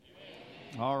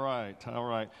All right.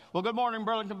 Well, good morning,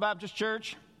 Burlington Baptist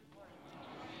Church.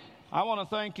 I want to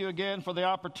thank you again for the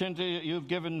opportunity you've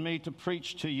given me to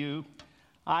preach to you.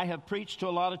 I have preached to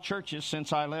a lot of churches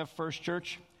since I left First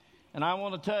Church, and I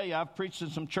want to tell you, I've preached in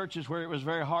some churches where it was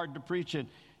very hard to preach, and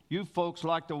you folks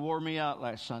like to wore me out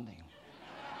last Sunday.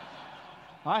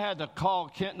 I had to call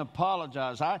Kent and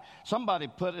apologize. Somebody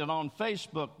put it on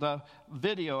Facebook, the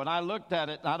video, and I looked at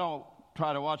it, and I don't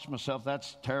try to watch myself.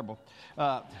 That's terrible.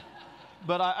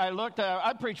 But I looked at it.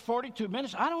 I preached 42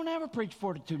 minutes. I don't ever preach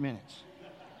 42 minutes.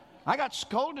 I got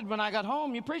scolded when I got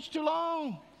home. You preached too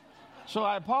long. So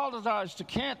I apologized to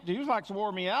Kent. You like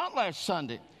wore me out last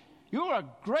Sunday. You're a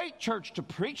great church to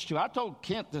preach to. I told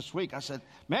Kent this week, I said,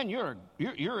 man, you're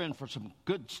in for some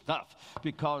good stuff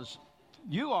because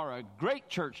you are a great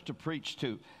church to preach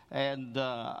to. And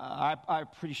I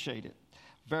appreciate it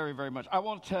very, very much. I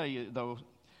want to tell you, though,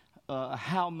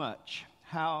 how much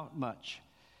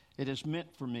it has meant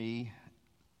for me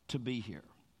to be here.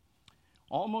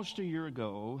 Almost a year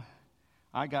ago,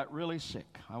 I got really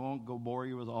sick. I won't go bore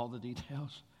you with all the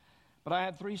details, but I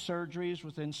had 3 surgeries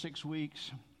within 6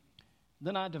 weeks.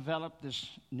 Then I developed this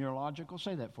neurological,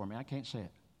 say that for me, I can't say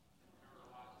it.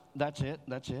 That's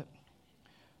it.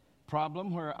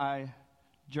 Problem where I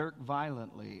jerk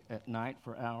violently at night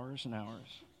for hours and hours.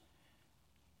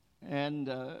 And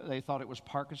they thought it was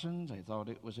Parkinson's, they thought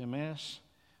it was MS.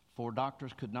 4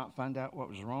 doctors could not find out what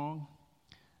was wrong.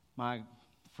 My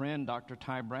friend, Dr.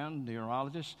 Ty Brown, the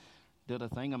neurologist, did a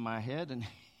thing on my head, and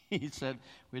he said,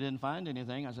 we didn't find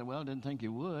anything. I said, well, I didn't think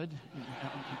you would.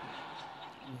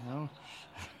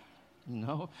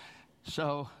 No.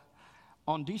 So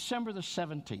on December the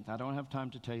 17th, I don't have time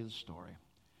to tell you the story,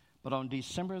 but on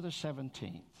December the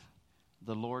 17th,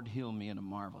 the Lord healed me in a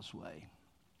marvelous way.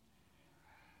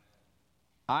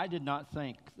 I did not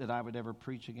think that I would ever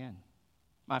preach again.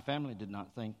 My family did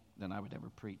not think that I would ever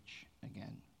preach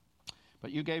again.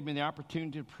 But you gave me the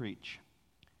opportunity to preach.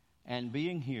 And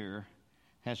being here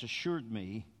has assured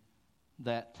me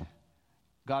that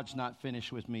God's not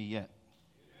finished with me yet.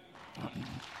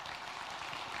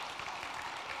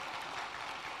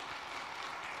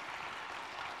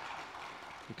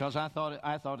 Because I thought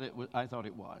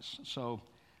it was. So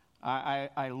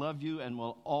I love you and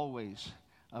will always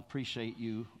appreciate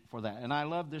you for that. And I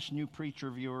love this new preacher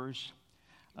of yours.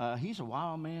 He's a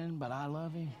wild man, but I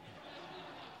love him.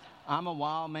 I'm a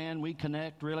wild man. We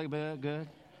connect really good.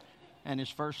 And his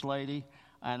first lady.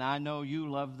 And I know you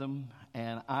love them.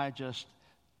 And I just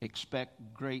expect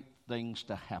great things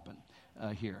to happen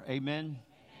here. Amen?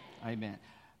 Amen.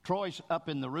 Troy's up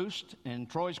in the roost. And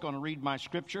Troy's going to read my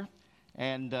scripture.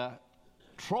 And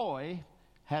Troy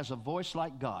has a voice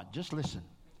like God. Just listen.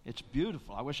 It's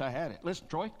beautiful. I wish I had it. Listen,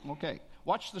 Troy. Okay.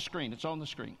 Watch the screen. It's on the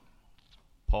screen.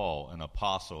 Paul, an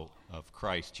apostle of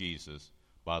Christ Jesus,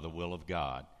 by the will of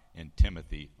God, and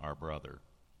Timothy, our brother,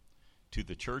 to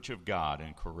the church of God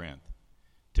in Corinth,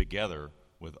 together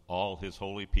with all his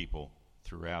holy people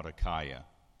throughout Achaia,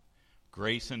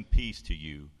 grace and peace to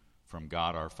you from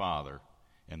God our Father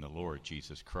and the Lord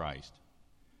Jesus Christ.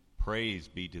 Praise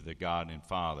be to the God and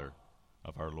Father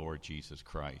of our Lord Jesus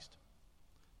Christ,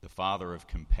 the Father of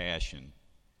compassion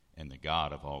and the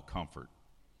God of all comfort,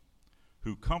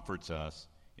 who comforts us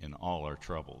in all our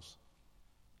troubles,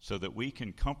 so that we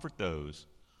can comfort those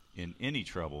in any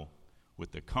trouble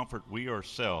with the comfort we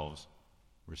ourselves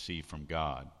receive from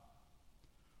God.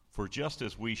 For just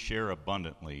as we share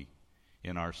abundantly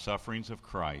in our sufferings of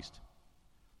Christ,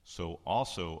 so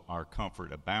also our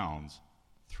comfort abounds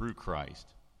through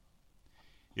Christ.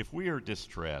 If we are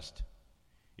distressed,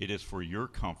 it is for your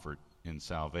comfort in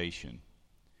salvation.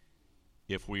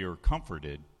 If we are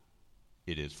comforted,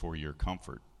 it is for your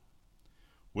comfort,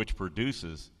 which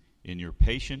produces in your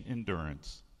patient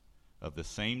endurance of the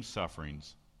same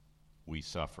sufferings we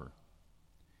suffer.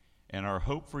 And our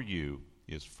hope for you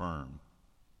is firm,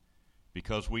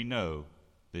 because we know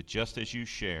that just as you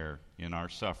share in our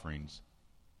sufferings,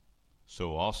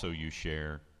 so also you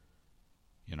share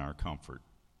in our comfort.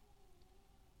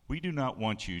 We do not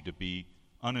want you to be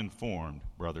uninformed,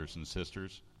 brothers and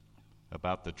sisters,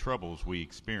 about the troubles we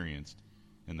experienced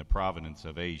in the province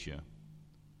of Asia.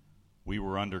 We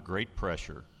were under great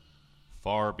pressure,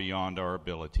 far beyond our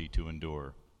ability to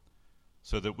endure,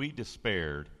 so that we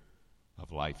despaired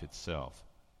of life itself.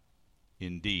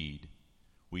 Indeed,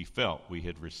 we felt we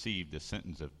had received the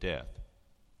sentence of death,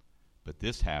 but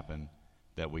this happened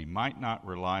that we might not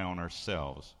rely on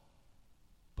ourselves,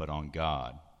 but on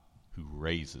God, who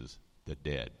raises the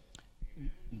dead.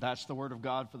 That's the word of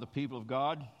God for the people of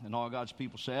God, and all God's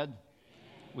people said,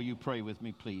 amen. Will you pray with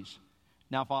me, please?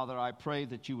 Now, Father, I pray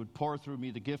that you would pour through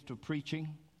me the gift of preaching.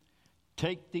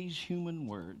 take these human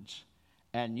words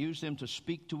and use them to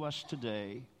speak to us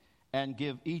today and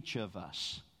give each of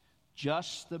us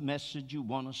just the message you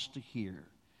want us to hear.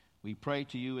 We pray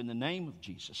to you in the name of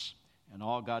Jesus. And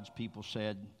all God's people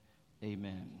said,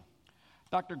 amen.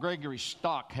 Dr. Gregory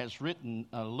Stock has written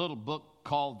a little book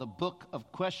called The Book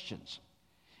of Questions.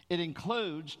 It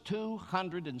includes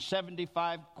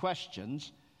 275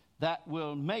 questions that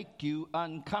will make you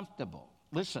uncomfortable.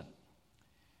 Listen,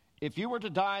 if you were to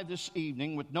die this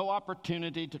evening with no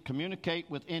opportunity to communicate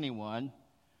with anyone,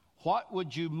 what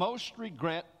would you most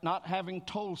regret not having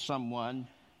told someone?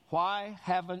 Why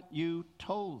haven't you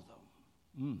told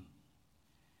them?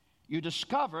 You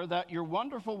discover that your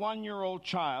wonderful 1-year-old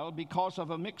child, because of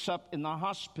a mix-up in the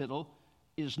hospital,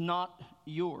 is not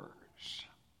yours.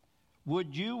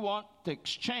 Would you want to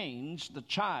exchange the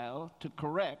child to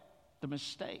correct the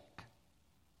mistake?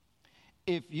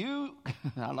 If you,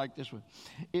 I like this one,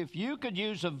 if you could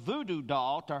use a voodoo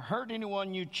doll to hurt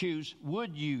anyone you choose,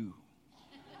 would you?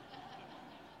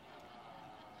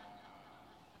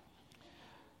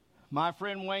 My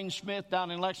friend Wayne Smith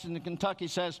down in Lexington, Kentucky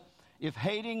says, if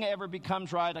hating ever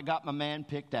becomes right, I got my man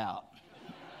picked out.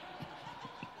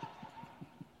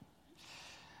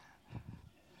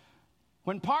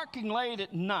 When parking late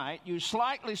at night, you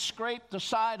slightly scrape the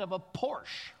side of a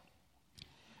Porsche.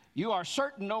 You are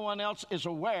certain no one else is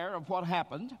aware of what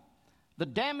happened. The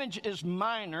damage is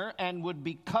minor and would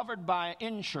be covered by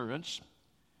insurance.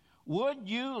 Would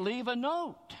you leave a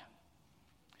note?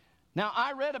 Now,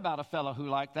 I read about a fellow who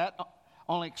liked that,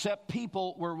 only except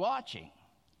people were watching.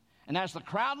 And as the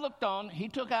crowd looked on, he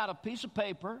took out a piece of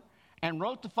paper and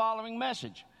wrote the following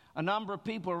message. A number of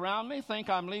people around me think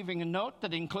I'm leaving a note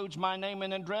that includes my name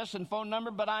and address and phone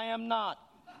number, but I am not.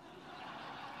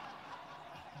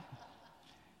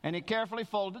 And he carefully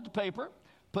folded the paper,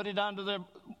 put it under the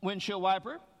windshield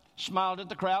wiper, smiled at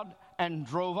the crowd, and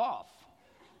drove off.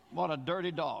 What a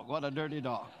dirty dog. What a dirty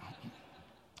dog.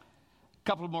 A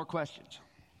couple more questions.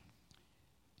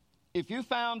 If you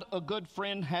found a good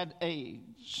friend had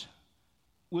AIDS,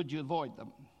 would you avoid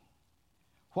them?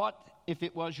 What if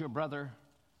it was your brother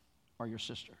or your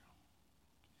sister?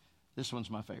 This one's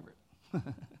my favorite.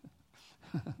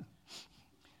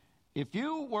 If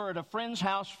you were at a friend's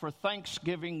house for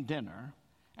Thanksgiving dinner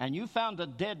and you found a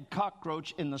dead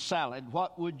cockroach in the salad,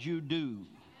 what would you do?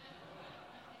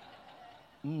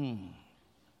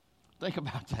 Think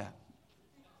about that.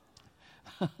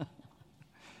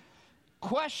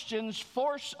 Questions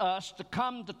force us to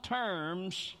come to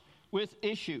terms with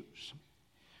issues.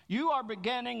 You are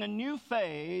beginning a new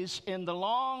phase in the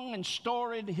long and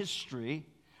storied history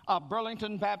of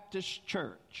Burlington Baptist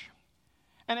Church.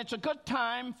 And it's a good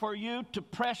time for you to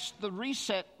press the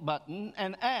reset button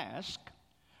and ask,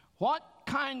 what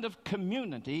kind of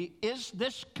community is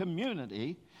this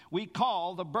community we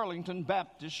call the Burlington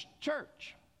Baptist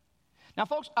Church? Now,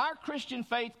 folks, our Christian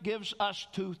faith gives us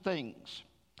two things.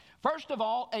 First of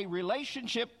all, a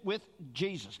relationship with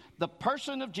Jesus, the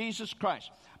person of Jesus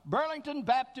Christ. Burlington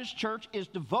Baptist Church is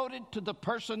devoted to the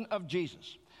person of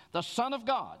Jesus, the Son of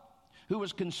God, who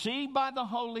was conceived by the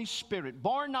Holy Spirit,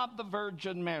 born of the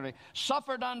Virgin Mary,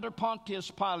 suffered under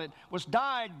Pontius Pilate,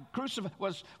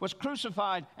 was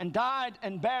crucified and died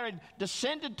and buried,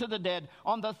 descended to the dead.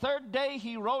 On the third day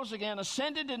he rose again,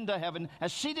 ascended into heaven,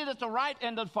 is seated at the right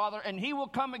hand of the Father, and he will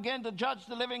come again to judge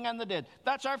the living and the dead.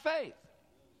 That's our faith.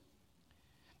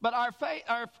 But our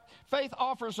faith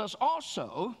offers us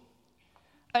also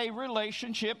a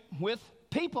relationship with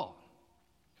people.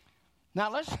 Now,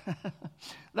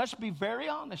 let's be very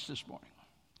honest this morning.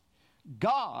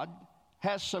 God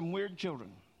has some weird children.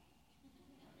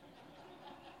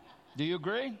 Do you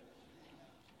agree?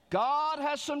 God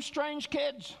has some strange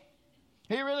kids.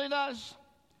 He really does.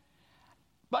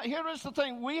 But here is the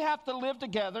thing. We have to live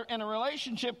together in a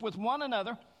relationship with one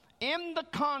another in the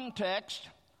context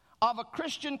of a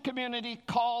Christian community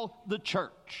called the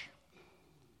church.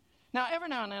 Now, every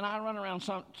now and then I run around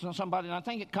somebody, and I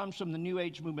think it comes from the New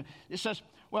Age movement. It says,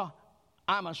 well,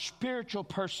 I'm a spiritual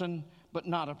person, but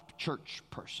not a church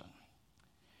person.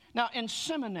 Now, in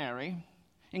seminary,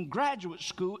 in graduate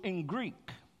school, in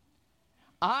Greek,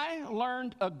 I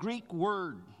learned a Greek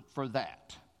word for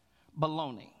that,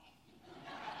 baloney.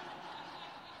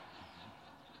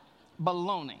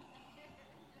 Baloney.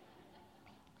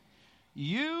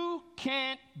 You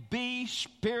can't be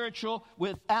spiritual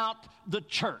without the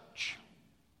church.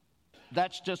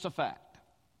 That's just a fact.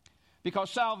 Because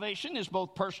salvation is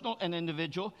both personal and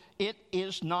individual. It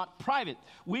is not private.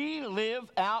 We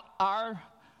live out our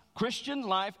Christian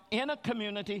life in a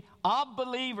community of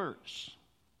believers.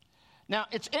 Now,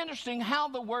 it's interesting how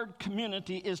the word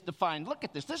community is defined. Look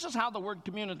at this. This is how the word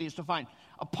community is defined.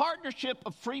 A partnership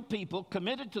of free people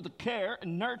committed to the care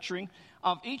and nurturing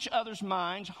of each other's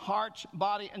minds, hearts,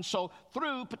 body, and soul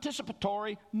through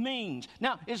participatory means.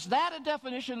 Now, is that a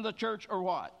definition of the church or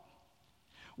what?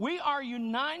 We are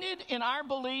united in our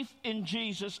belief in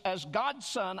Jesus as God's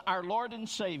Son, our Lord and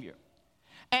Savior.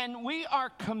 And we are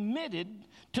committed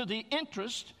to the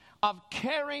interest of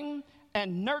caring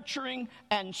and nurturing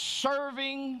and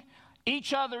serving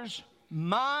each other's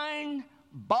mind,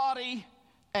 body,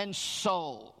 and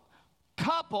soul,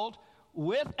 coupled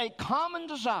with a common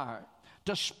desire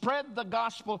to spread the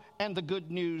gospel and the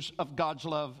good news of God's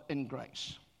love and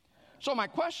grace. So my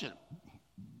question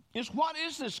is, what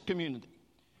is this community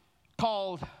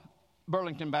called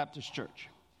Burlington Baptist Church?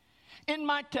 In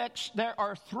my text, there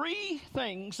are three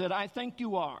things that I think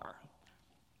you are.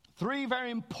 Three very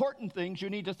important things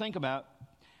you need to think about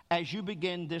as you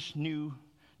begin this new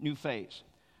phase.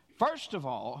 First of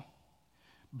all,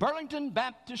 Burlington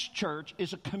Baptist Church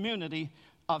is a community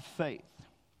of faith.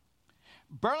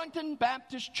 Burlington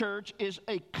Baptist Church is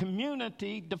a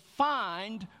community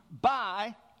defined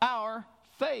by our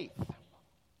faith.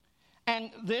 And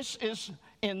this is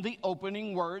in the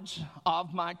opening words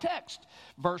of my text.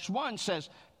 Verse 1 says,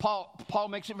 Paul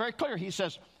makes it very clear. He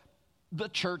says, the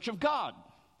church of God.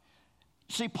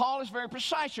 See, Paul is very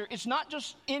precise here. It's not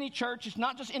just any church. It's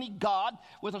not just any God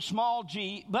with a small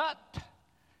g, but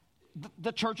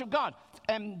the church of God.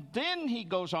 And then he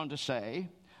goes on to say,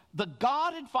 the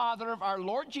God and Father of our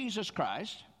Lord Jesus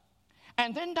Christ.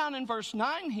 And then down in verse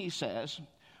 9 he says,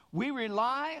 we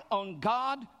rely on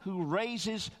God who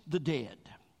raises the dead.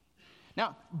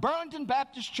 Now, Burlington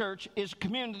Baptist Church is a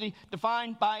community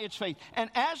defined by its faith. And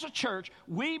as a church,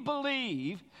 we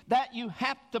believe that you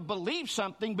have to believe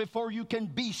something before you can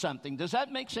be something. Does that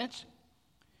make sense?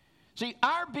 See,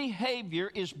 our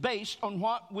behavior is based on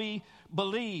what we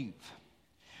believe.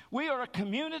 We are a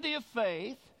community of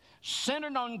faith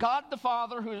centered on God the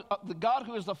Father, the God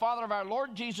who is the Father of our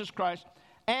Lord Jesus Christ,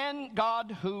 and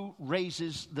God who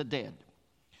raises the dead.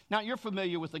 Now, you're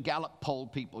familiar with the Gallup poll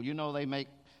people. You know they make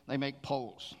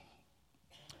polls.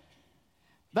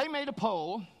 They made a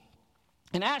poll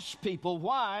and asked people,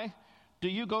 why do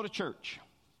you go to church?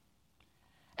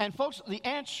 And folks, the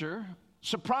answer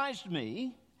surprised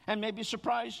me and maybe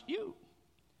surprised you.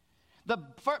 The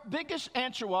biggest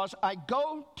answer was, I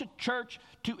go to church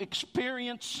to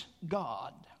experience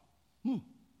God.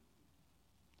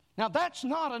 Now, that's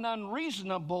not an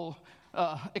unreasonable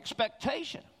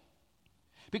expectation,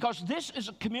 because this is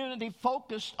a community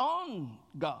focused on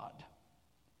God.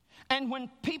 And when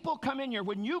people come in here,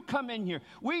 when you come in here,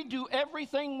 we do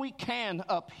everything we can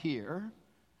up here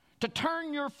to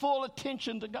turn your full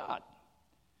attention to God.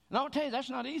 And I'll tell you, that's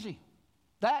not easy.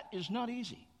 That is not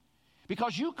easy.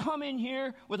 Because you come in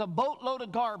here with a boatload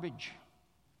of garbage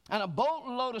and a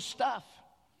boatload of stuff.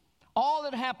 All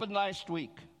that happened last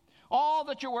week. All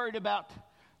that you're worried about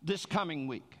this coming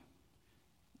week.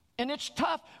 And it's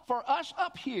tough for us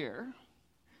up here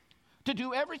to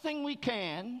do everything we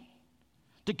can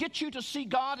to get you to see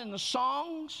God in the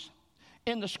songs,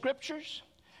 in the scriptures,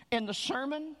 in the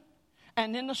sermon,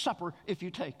 and in the supper if you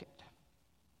take it.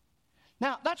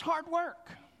 Now, that's hard work.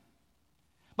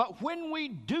 But when we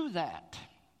do that,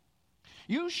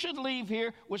 you should leave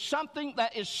here with something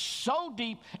that is so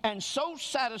deep and so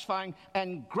satisfying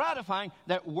and gratifying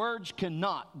that words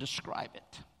cannot describe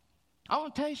it. I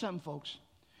want to tell you something, folks.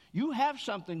 You have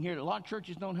something here that a lot of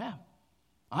churches don't have.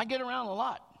 I get around a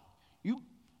lot.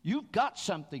 You've got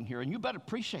something here, and you better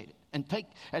appreciate it and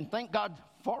thank God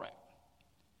for it.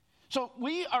 So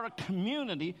we are a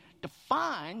community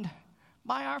defined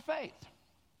by our faith.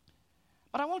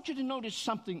 But I want you to notice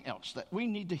something else that we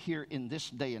need to hear in this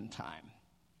day and time.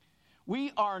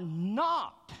 We are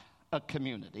not a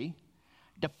community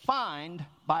defined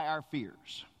by our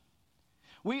fears.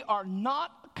 We are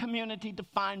not a community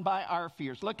defined by our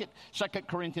fears. Look at 2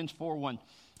 Corinthians 4:1.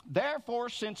 Therefore,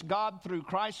 since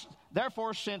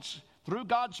through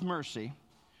God's mercy,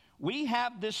 we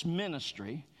have this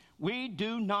ministry, we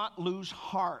do not lose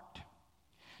heart.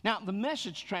 Now, the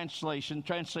Message translation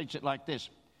translates it like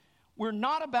this. We're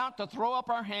not about to throw up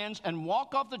our hands and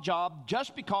walk off the job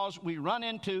just because we run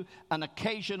into an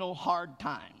occasional hard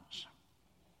times.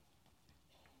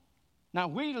 Now,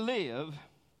 we live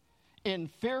in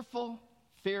fearful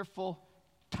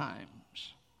times.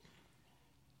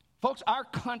 Folks, our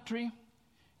country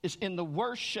is in the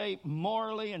worst shape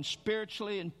morally and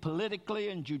spiritually and politically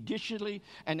and judicially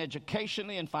and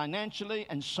educationally and financially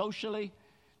and socially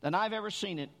than I've ever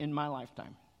seen it in my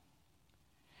lifetime.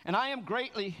 And I am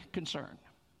greatly concerned.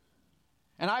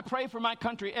 And I pray for my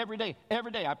country every day.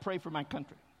 Every day I pray for my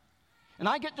country. And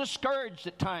I get discouraged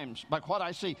at times by what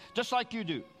I see, just like you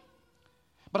do.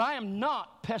 But I am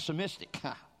not pessimistic.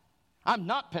 I'm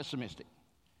not pessimistic.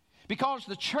 Because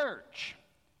the church,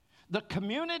 the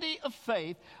community of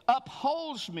faith,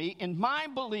 upholds me in my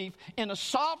belief in a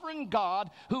sovereign God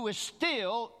who is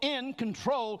still in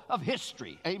control of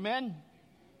history. Amen?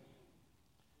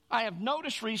 I have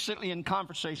noticed recently in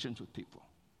conversations with people,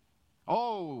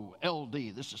 oh,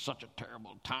 LD, this is such a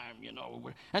terrible time, you know.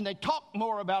 And they talk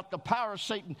more about the power of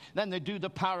Satan than they do the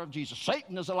power of Jesus.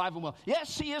 Satan is alive and well.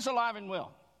 Yes, he is alive and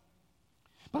well.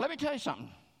 But let me tell you something.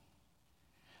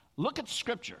 Look at the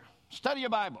Scripture. Study your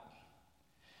Bible.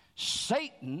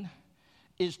 Satan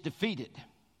is defeated.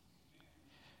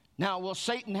 Now, will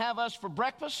Satan have us for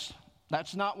breakfast?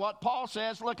 That's not what Paul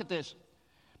says. Look at this.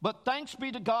 But thanks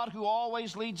be to God who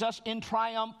always leads us in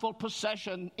triumphal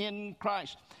procession in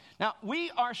Christ. Now, we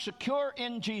are secure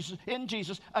in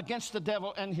Jesus against the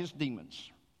devil and his demons.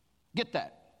 Get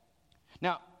that.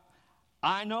 Now,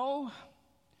 I know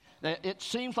that it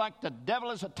seems like the devil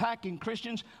is attacking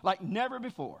Christians like never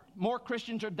before. More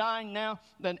Christians are dying now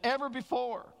than ever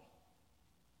before.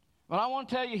 But I want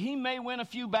to tell you, he may win a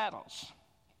few battles.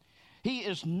 He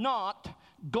is not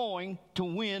going to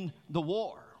win the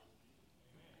war.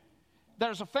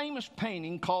 There's a famous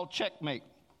painting called Checkmate.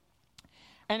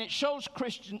 And it shows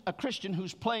a Christian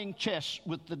who's playing chess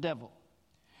with the devil.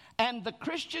 And the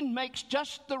Christian makes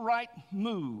just the right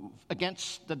move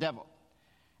against the devil.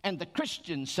 And the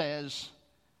Christian says,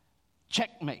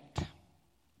 checkmate.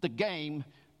 The game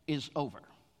is over.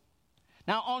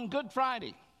 Now, on Good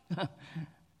Friday,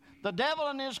 the devil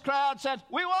and his crowd said,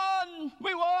 we won,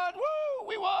 woo,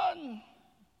 we won.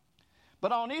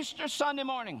 But on Easter Sunday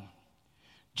morning,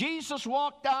 Jesus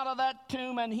walked out of that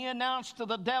tomb and he announced to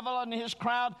the devil and his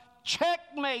crowd,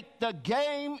 checkmate, the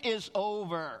game is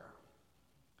over.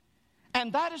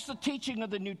 And that is the teaching of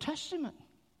the New Testament.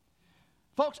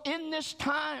 Folks, in this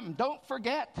time, don't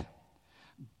forget,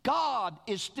 God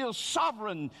is still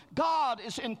sovereign. God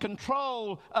is in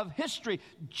control of history.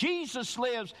 Jesus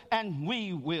lives and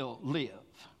we will live.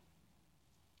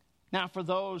 Now, for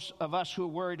those of us who are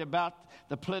worried about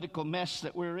the political mess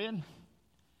that we're in,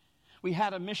 we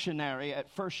had a missionary at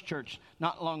First Church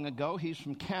not long ago. He's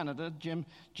from Canada, Jim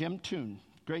Toon.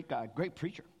 Great guy, great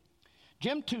preacher.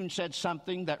 Jim Toon said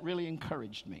something that really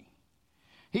encouraged me.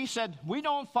 He said, we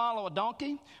don't follow a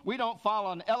donkey, we don't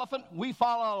follow an elephant, we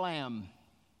follow a lamb.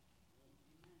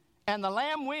 And the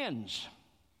lamb wins.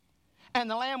 And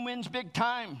the lamb wins big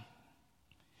time.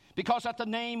 Because at the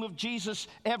name of Jesus,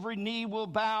 every knee will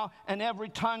bow and every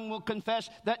tongue will confess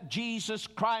that Jesus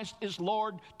Christ is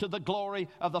Lord to the glory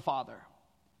of the Father.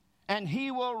 And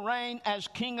he will reign as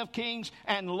King of kings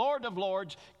and Lord of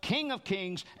lords, King of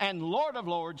kings and Lord of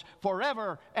lords,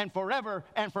 forever and forever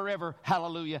and forever.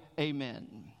 Hallelujah. Amen.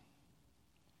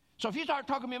 So if you start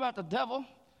talking to me about the devil,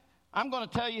 I'm going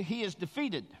to tell you he is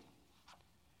defeated.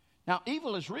 Now,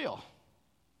 evil is real.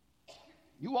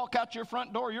 You walk out your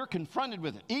front door, you're confronted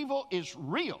with it. Evil is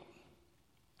real.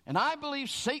 And I believe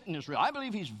Satan is real. I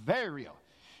believe he's very real.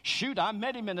 Shoot, I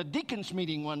met him in a deacon's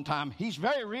meeting one time. He's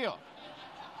very real.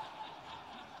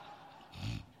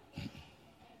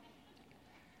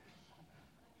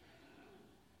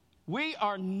 We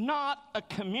are not a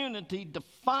community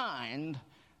defined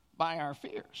by our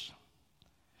fears.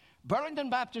 Burlington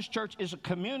Baptist Church is a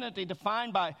community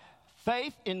defined by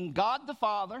faith in God the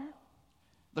Father,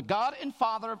 the God and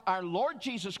Father of our Lord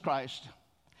Jesus Christ,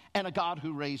 and a God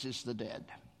who raises the dead.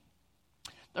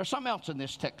 There's something else in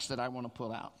this text that I want to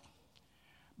pull out.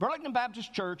 Burlington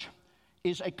Baptist Church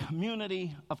is a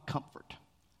community of comfort.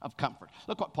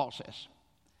 Look what Paul says.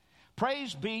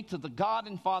 Praise be to the God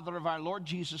and Father of our Lord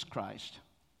Jesus Christ,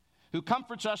 who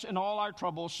comforts us in all our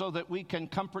troubles so that we can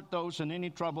comfort those in any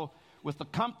trouble with the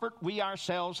comfort we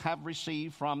ourselves have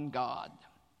received from God.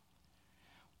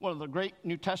 One of the great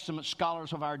New Testament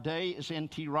scholars of our day is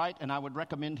N.T. Wright, and I would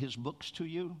recommend his books to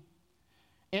you.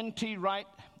 N.T. Wright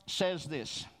says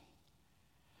this: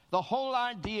 the whole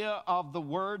idea of the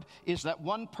word is that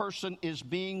one person is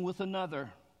being with another,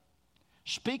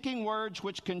 speaking words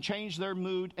which can change their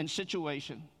mood and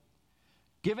situation,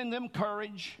 giving them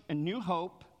courage and new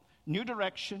hope, new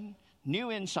direction,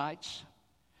 new insights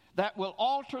that will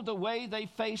alter the way they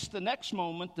face the next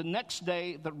moment, the next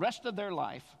day, the rest of their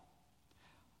life.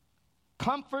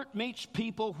 Comfort meets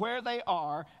people where they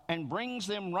are and brings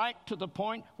them right to the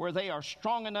point where they are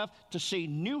strong enough to see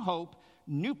new hope,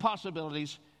 new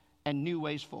possibilities, and new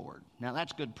ways forward. Now,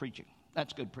 that's good preaching.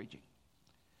 That's good preaching.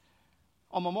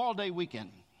 On Memorial Day weekend,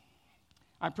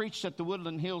 I preached at the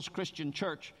Woodland Hills Christian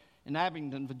Church in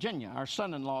Abingdon, Virginia. Our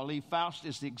son-in-law, Lee Faust,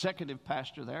 is the executive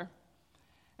pastor there.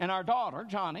 And our daughter,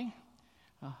 Johnny,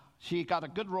 she got a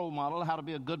good role model, how to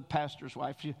be a good pastor's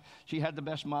wife. She had the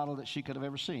best model that she could have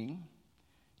ever seen.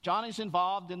 Johnny's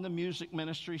involved in the music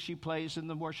ministry. She plays in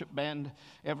the worship band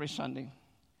every Sunday.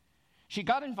 She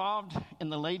got involved in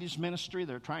the ladies' ministry.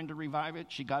 They're trying to revive it.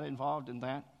 She got involved in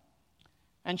that.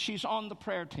 And she's on the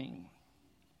prayer team.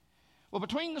 Well,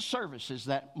 between the services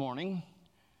that morning,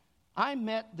 I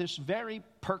met this very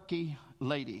perky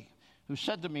lady who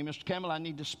said to me, Mr. Campbell, I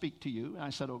need to speak to you. And I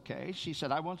said, okay. She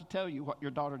said, I want to tell you what your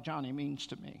daughter Johnny means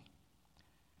to me.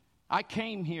 I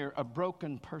came here a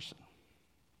broken person.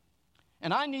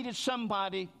 And I needed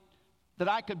somebody that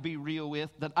I could be real with,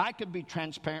 that I could be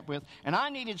transparent with. And I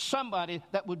needed somebody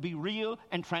that would be real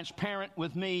and transparent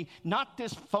with me. Not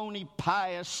this phony,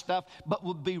 pious stuff, but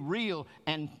would be real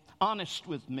and honest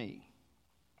with me.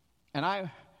 And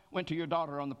I went to your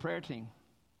daughter on the prayer team.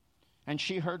 And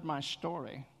she heard my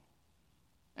story.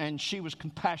 And she was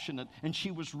compassionate, and she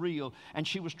was real, and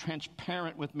she was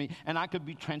transparent with me, and I could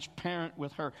be transparent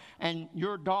with her. And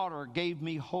your daughter gave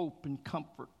me hope and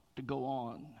comfort to go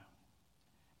on,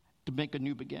 to make a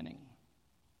new beginning.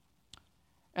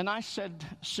 And I said,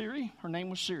 Siri, her name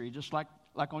was Siri, just like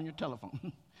on your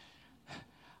telephone.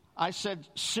 I said,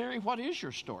 Siri, what is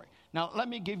your story? Now, let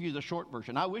me give you the short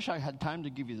version. I wish I had time to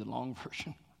give you the long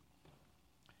version.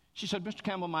 She said, Mr.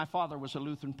 Campbell, my father was a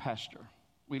Lutheran pastor.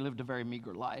 We lived a very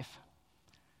meager life.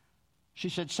 She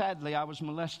said, sadly, I was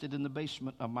molested in the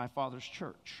basement of my father's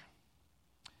church.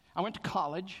 I went to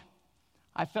college.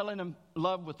 I fell in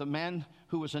love with a man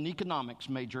who was an economics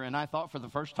major, and I thought for the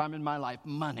first time in my life,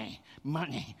 money,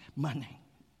 money, money.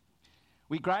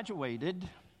 We graduated.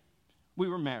 We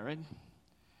were married.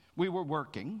 We were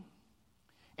working.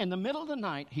 In the middle of the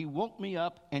night, he woke me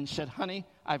up and said, honey,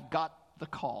 I've got the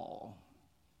call.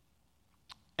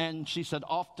 And she said,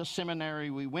 off to seminary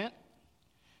we went.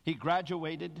 He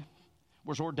graduated,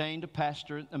 was ordained a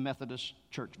pastor at the Methodist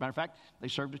church. Matter of fact, they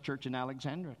served a church in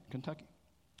Alexandria, Kentucky.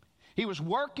 He was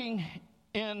working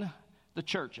in the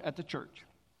church, at the church.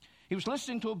 He was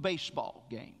listening to a baseball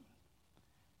game.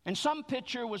 And some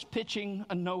pitcher was pitching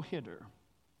a no-hitter.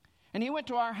 And he went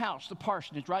to our house, the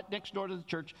parsonage, right next door to the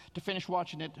church, to finish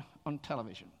watching it on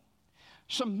television.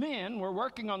 Some men were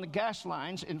working on the gas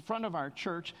lines in front of our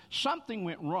church. Something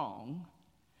went wrong,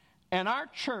 and our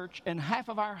church and half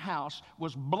of our house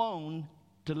was blown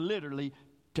to literally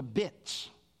to bits.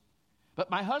 But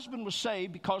my husband was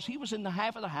saved because he was in the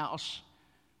half of the house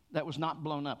that was not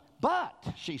blown up.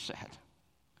 But, she said,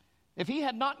 if he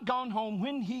had not gone home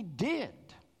when he did,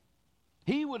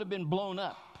 he would have been blown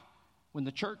up when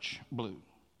the church blew.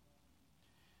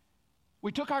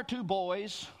 We took our 2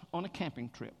 boys on a camping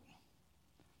trip.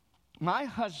 My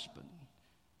husband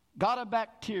got a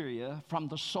bacteria from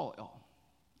the soil.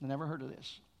 I never heard of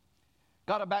this.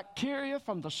 Got a bacteria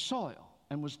from the soil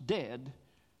and was dead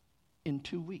in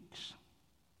 2 weeks.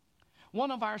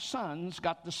 One of our sons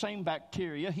got the same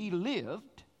bacteria. He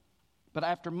lived, but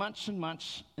after months and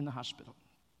months in the hospital.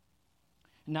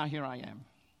 And now here I am,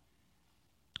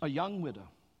 a young widow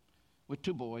with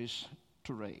 2 boys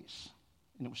to raise.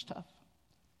 And it was tough.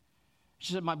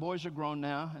 She said, my boys are grown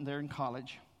now, and they're in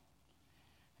college.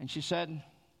 And she said,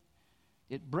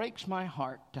 it breaks my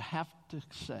heart to have to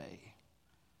say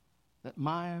that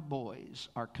my boys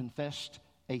are confessed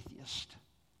atheists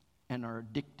and are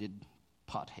addicted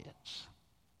potheads.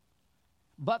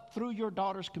 But through your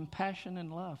daughter's compassion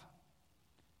and love,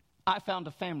 I found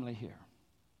a family here.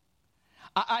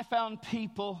 I found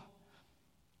people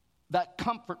that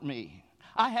comfort me.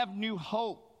 I have new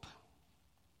hope.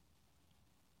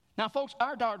 Now, folks,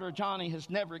 our daughter Johnny has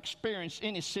never experienced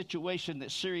any situation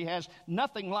that Siri has,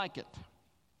 nothing like it.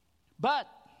 But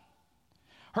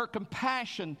her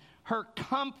compassion, her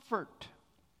comfort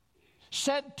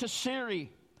said to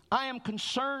Siri, I am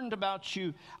concerned about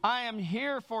you. I am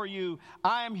here for you.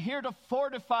 I am here to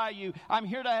fortify you. I'm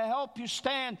here to help you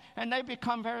stand. And they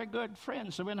become very good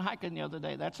friends. So we went hiking the other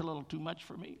day. That's a little too much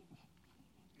for me.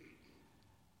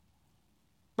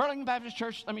 Burlington Baptist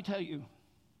Church, let me tell you,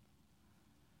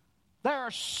 there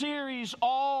are series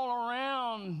all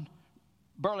around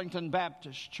Burlington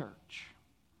Baptist Church.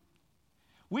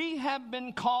 We have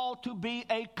been called to be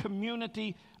a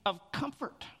community of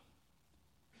comfort.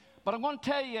 But I'm going to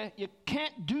tell you, you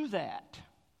can't do that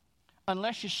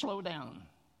unless you slow down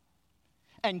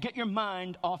and get your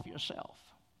mind off yourself.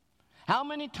 How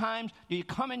many times do you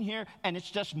come in here and it's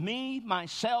just me,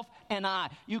 myself, and I?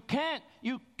 You can't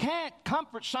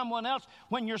comfort someone else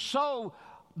when you're so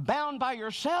bound by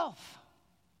yourself.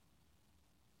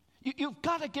 You've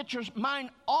got to get your mind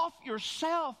off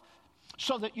yourself.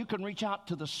 so that you can reach out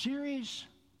to the Series.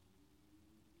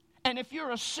 And if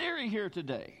you're a Siri here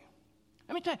today,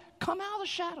 let me tell you, come out of the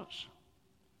shadows.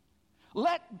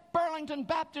 Let Burlington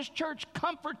Baptist Church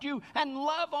comfort you and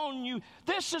love on you.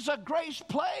 This is a grace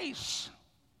place.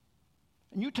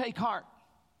 And you take heart.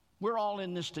 We're all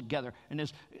in this together. And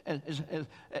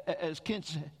as Ken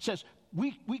says,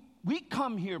 we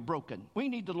come here broken. We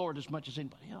need the Lord as much as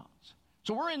anybody else.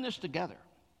 So we're in this together.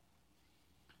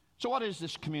 So what is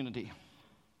this community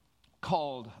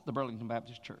called the Burlington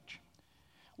Baptist Church?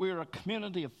 We are a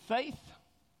community of faith.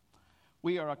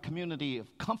 We are a community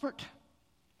of comfort.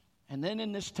 And then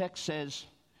in this text says,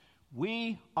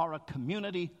 we are a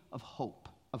community of hope.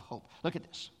 Of hope. Look at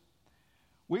this.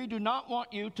 We do not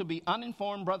want you to be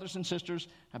uninformed, brothers and sisters,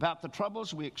 about the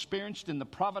troubles we experienced in the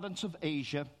province of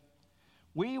Asia.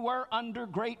 We were under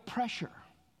great pressure,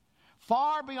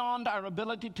 far beyond our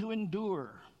ability to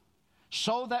endure,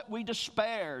 so that we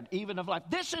despaired even of life.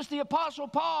 This is the Apostle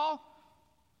Paul,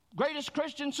 greatest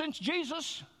Christian since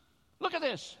Jesus. Look at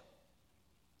this.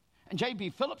 And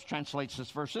J.B. Phillips translates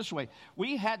this verse this way.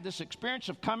 We had this experience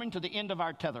of coming to the end of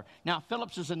our tether. Now,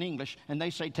 Phillips is in English, and they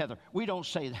say tether. We don't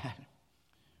say that.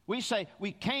 We say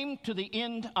we came to the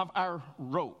end of our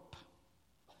rope.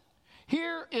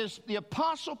 Here is the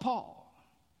Apostle Paul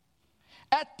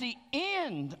at the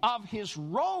end of his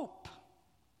rope.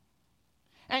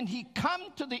 And he come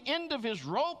to the end of his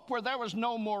rope where there was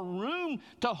no more room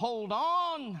to hold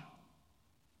on.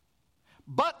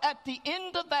 But at the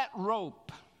end of that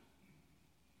rope,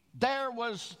 there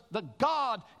was the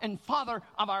God and Father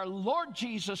of our Lord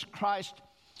Jesus Christ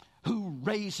who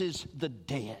raises the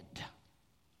dead.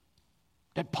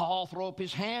 Did Paul throw up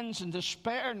his hands in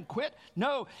despair and quit?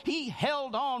 No, he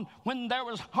held on when there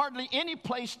was hardly any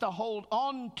place to hold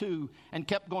on to and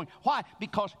kept going. Why?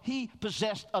 Because he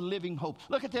possessed a living hope.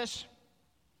 Look at this.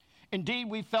 Indeed,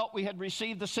 we felt we had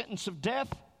received the sentence of death,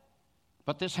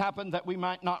 but this happened that we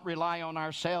might not rely on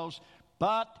ourselves,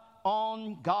 but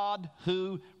on God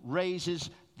who raises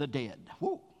the dead.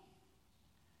 Woo.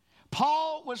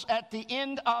 Paul was at the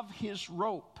end of his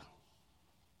rope.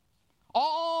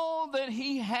 All that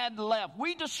he had left.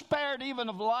 We despaired even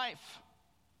of life.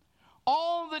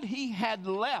 All that he had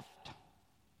left.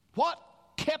 What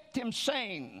kept him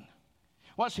sane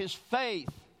was his faith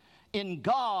in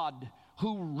God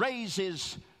who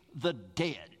raises the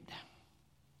dead.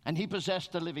 And he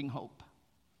possessed a living hope.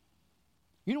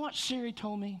 You know what Siri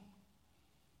told me?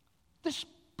 This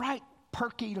bright,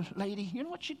 perky lady, you know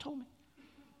what she told me?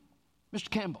 Mr.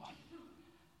 Campbell,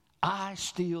 I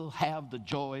still have the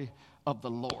joy of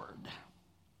the Lord.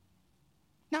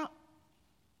 Now,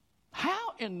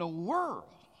 how in the world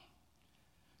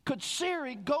could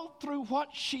Siri go through what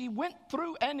she went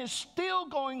through and is still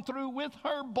going through with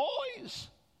her boys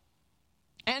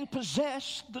and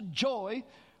possess the joy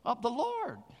of the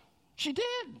Lord? She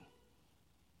did.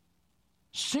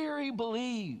 Siri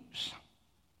believes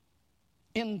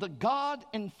in the God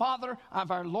and Father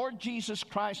of our Lord Jesus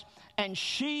Christ, and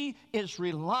she is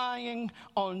relying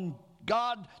on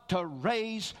God to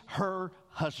raise her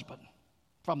husband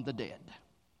from the dead.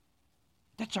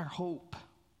 That's our hope.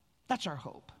 That's our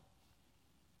hope.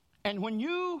 And when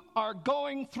you are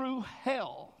going through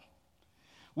hell,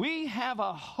 we have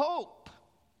a hope.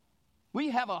 We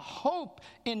have a hope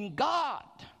in God,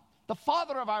 the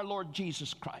Father of our Lord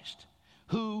Jesus Christ,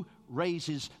 who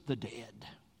raises the dead.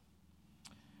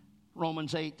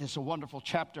 Romans 8 is a wonderful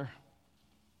chapter.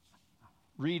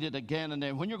 Read it again and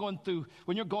then. When you're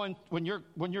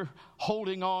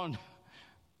holding on,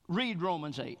 read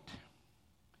Romans 8.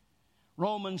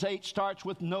 Romans 8 starts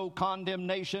with no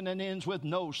condemnation and ends with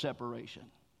no separation.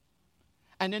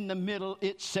 And in the middle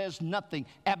it says nothing,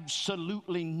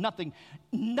 absolutely nothing.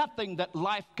 Nothing that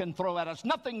life can throw at us,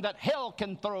 nothing that hell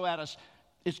can throw at us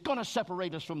is going to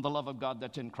separate us from the love of God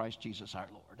that's in Christ Jesus our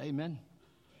Lord. Amen.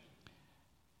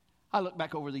 I look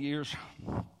back over the years,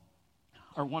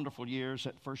 our wonderful years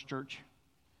at First Church,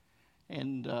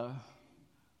 and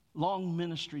long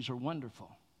ministries are wonderful.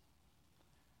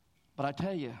 But I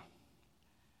tell you,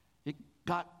 it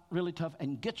got really tough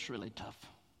and gets really tough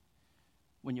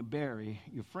when you bury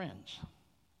your friends.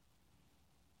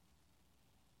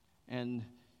 And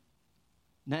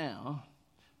now,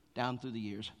 down through the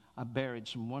years, I've buried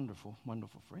some wonderful,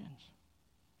 wonderful friends.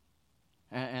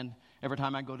 And every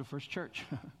time I go to First Church,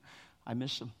 I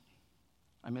miss them.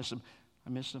 I miss them. I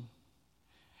miss them.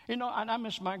 You know, and I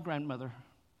miss my grandmother.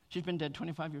 She's been dead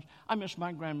 25 years. I miss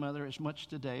my grandmother as much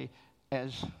today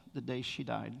as the day she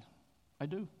died. I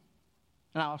do.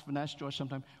 And I often ask Joyce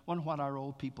sometimes, wonder what our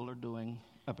old people are doing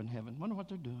up in heaven. Wonder what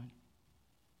they're doing.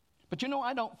 But you know,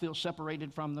 I don't feel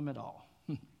separated from them at all.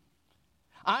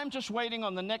 I'm just waiting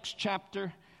on the next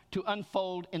chapter to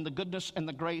unfold in the goodness and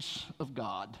the grace of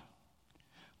God.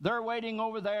 They're waiting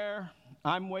over there.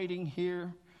 I'm waiting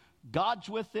here. God's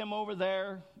with them over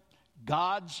there.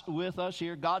 God's with us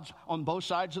here. God's on both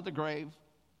sides of the grave.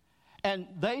 And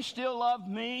they still love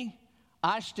me.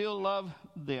 I still love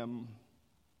them.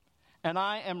 And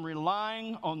I am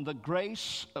relying on the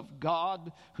grace of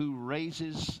God who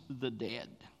raises the dead.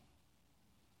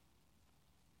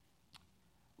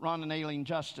 Ron and Aileen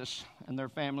Justice and their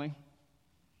family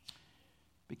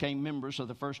became members of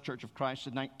the First Church of Christ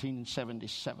in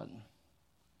 1977.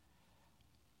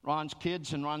 Ron's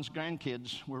kids and Ron's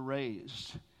grandkids were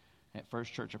raised at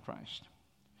First Church of Christ.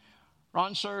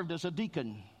 Ron served as a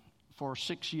deacon for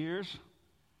 6 years.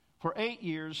 For 8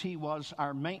 years, he was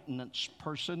our maintenance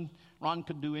person. Ron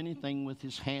could do anything with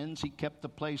his hands. He kept the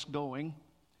place going.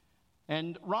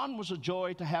 And Ron was a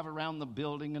joy to have around the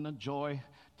building and a joy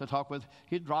to talk with.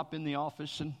 He'd drop in the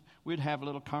office and we'd have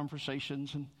little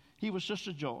conversations, and he was just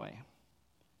a joy.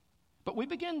 But we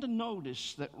began to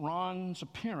notice that Ron's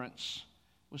appearance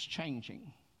was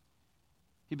changing.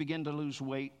 He began to lose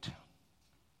weight.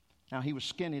 Now, he was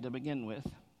skinny to begin with.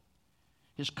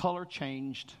 His color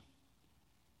changed.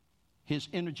 His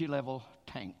energy level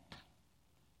tanked.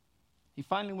 He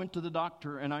finally went to the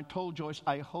doctor, and I told Joyce,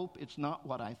 I hope it's not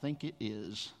what I think it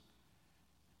is.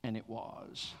 And it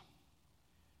was.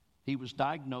 He was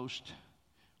diagnosed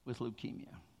with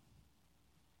leukemia.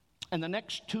 And the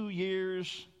next 2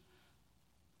 years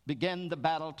began the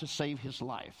battle to save his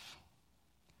life.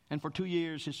 And for 2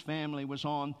 years, his family was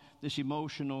on this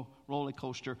emotional roller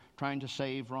coaster trying to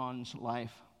save Ron's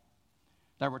life.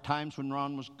 There were times when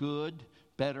Ron was good,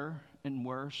 better, and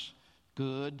worse.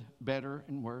 Good, better,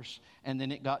 and worse. And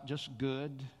then it got just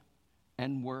good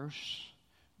and worse.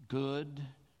 Good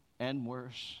and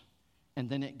worse. And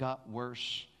then it got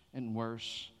worse and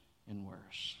worse and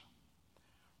worse.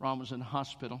 Ron was in the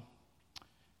hospital.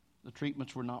 The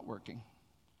treatments were not working.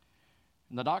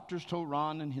 And the doctors told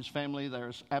Ron and his family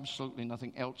there's absolutely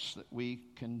nothing else that we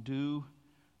can do.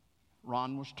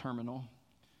 Ron was terminal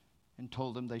and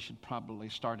told them they should probably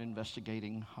start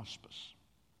investigating hospice.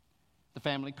 The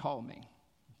family called me,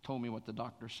 told me what the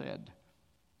doctor said.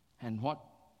 And what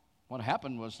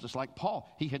happened was just like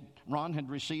Paul. Ron had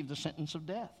received the sentence of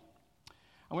death.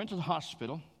 I went to the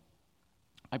hospital.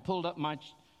 I pulled up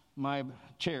my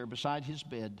chair beside his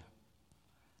bed.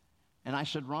 And I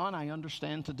said, Ron, I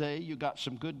understand today you got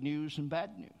some good news and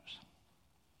bad news.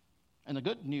 And the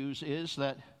good news is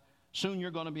that soon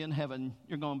you're going to be in heaven.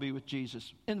 You're going to be with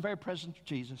Jesus, in the very presence of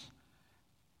Jesus,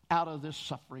 out of this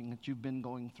suffering that you've been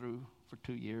going through for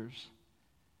 2 years.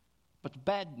 But the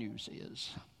bad news is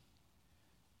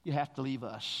you have to leave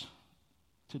us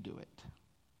to do it.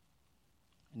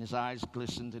 And his eyes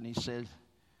glistened and he said,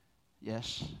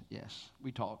 yes,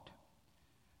 we talked.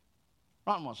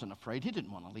 Ron wasn't afraid. He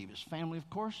didn't want to leave his family, of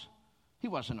course. He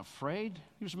wasn't afraid.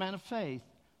 He was a man of faith.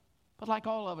 But like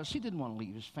all of us, he didn't want to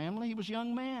leave his family. He was a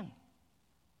young man.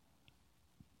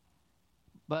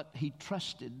 But he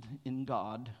trusted in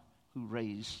God who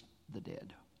raised the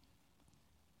dead.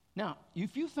 Now,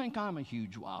 if you think I'm a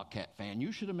huge Wildcat fan,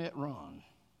 you should have met Ron.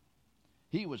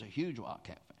 He was a huge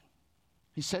Wildcat fan.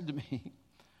 He said to me,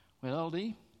 well,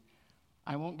 LD,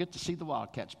 I won't get to see the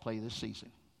Wildcats play this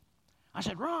season. I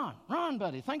said, Ron,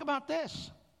 buddy, think about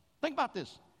this. Think about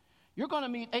this. You're going to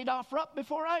meet Adolph Rupp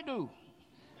before I do.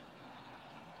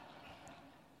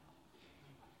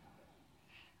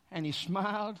 And he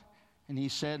smiled and he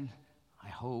said,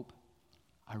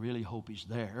 I really hope he's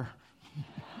there.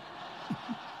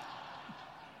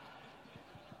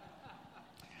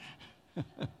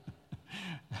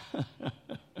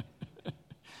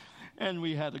 And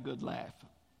we had a good laugh.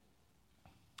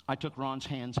 I took Ron's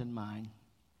hands in mine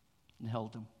and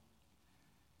held them.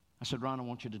 I said, Ron, I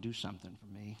want you to do something for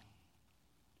me.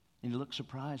 And he looked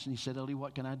surprised and he said, Ellie,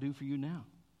 what can I do for you now?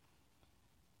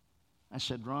 I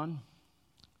said, Ron,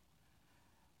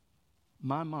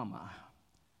 my mama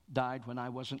died when I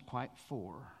wasn't quite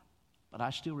 4, but I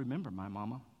still remember my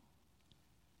mama.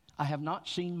 I have not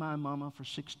seen my mama for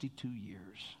 62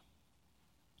 years.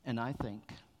 And I think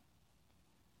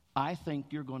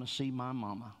you're going to see my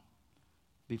mama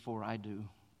before I do.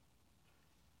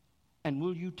 And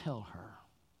will you tell her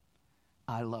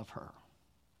I love her?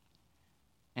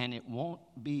 And it won't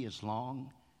be as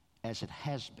long as it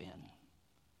has been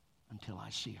until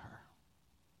I see her.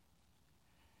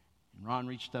 And Ron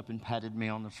reached up and patted me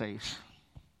on the face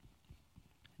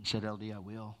and said, LD, I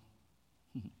will.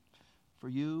 For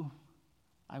you,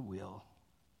 I will.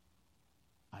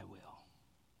 I will.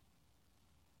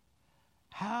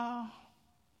 How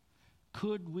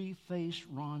could we face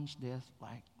Ron's death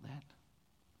like that?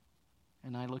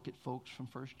 And I look at folks from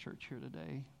First Church here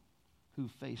today who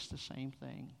face the same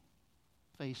thing.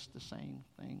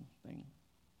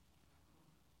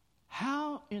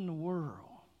 How in the world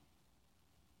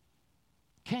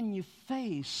can you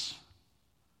face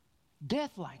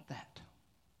death like that?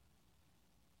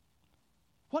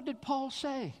 What did Paul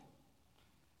say?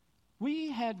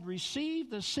 We had received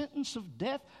the sentence of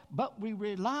death, but we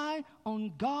rely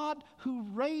on God who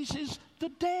raises the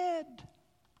dead.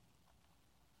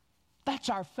 That's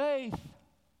our faith.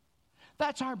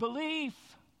 That's our belief.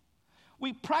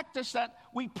 We practice that.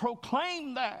 We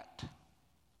proclaim that.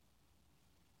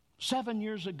 7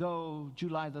 years ago,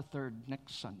 July the 3rd,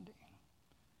 next Sunday,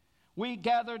 we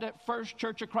gathered at First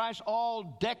Church of Christ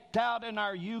all decked out in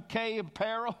our UK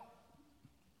apparel.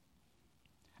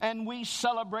 And we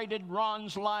celebrated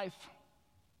Ron's life,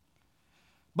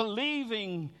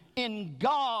 believing in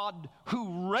God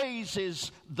who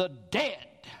raises the dead.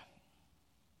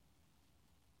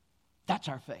 That's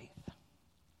our faith.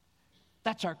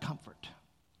 That's our comfort.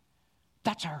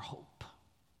 That's our hope.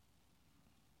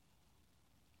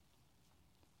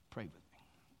 Pray with me.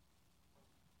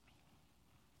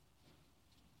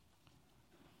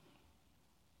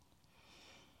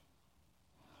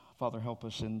 Father, help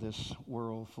us in this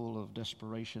world full of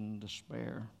desperation,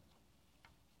 despair,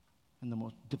 and the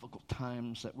most difficult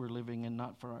times that we're living in,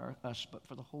 not for us, but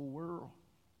for the whole world.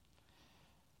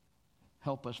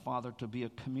 Help us, Father, to be a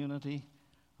community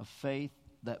of faith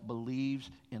that believes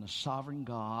in a sovereign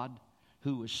God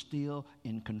who is still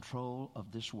in control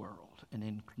of this world and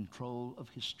in control of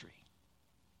history.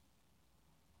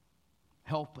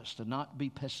 Help us to not be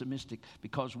pessimistic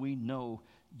because we know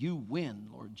you win,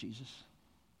 Lord Jesus.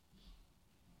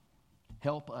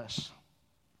 Help us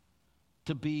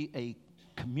to be a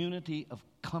community of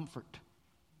comfort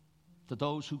to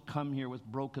those who come here with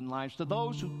broken lives, to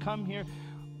those who come here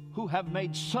who have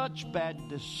made such bad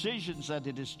decisions that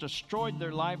it has destroyed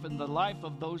their life and the life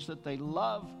of those that they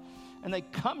love. And they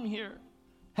come here.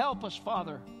 Help us,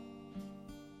 Father,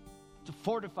 to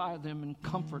fortify them and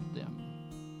comfort them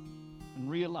and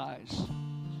realize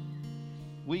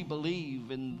we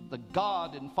believe in the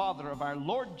God and Father of our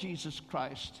Lord Jesus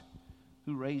Christ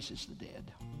who raises the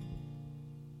dead.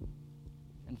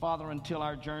 And Father, until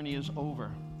our journey is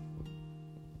over,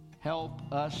 help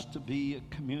us to be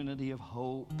a community of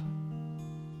hope.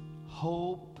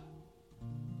 Hope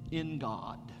in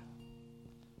God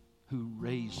who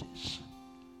raises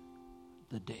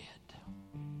the dead.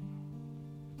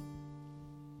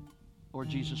 Lord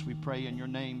Jesus, we pray in your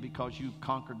name because you've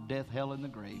conquered death, hell, and the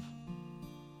grave.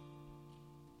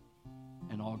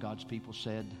 And all God's people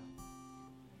said,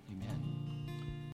 amen.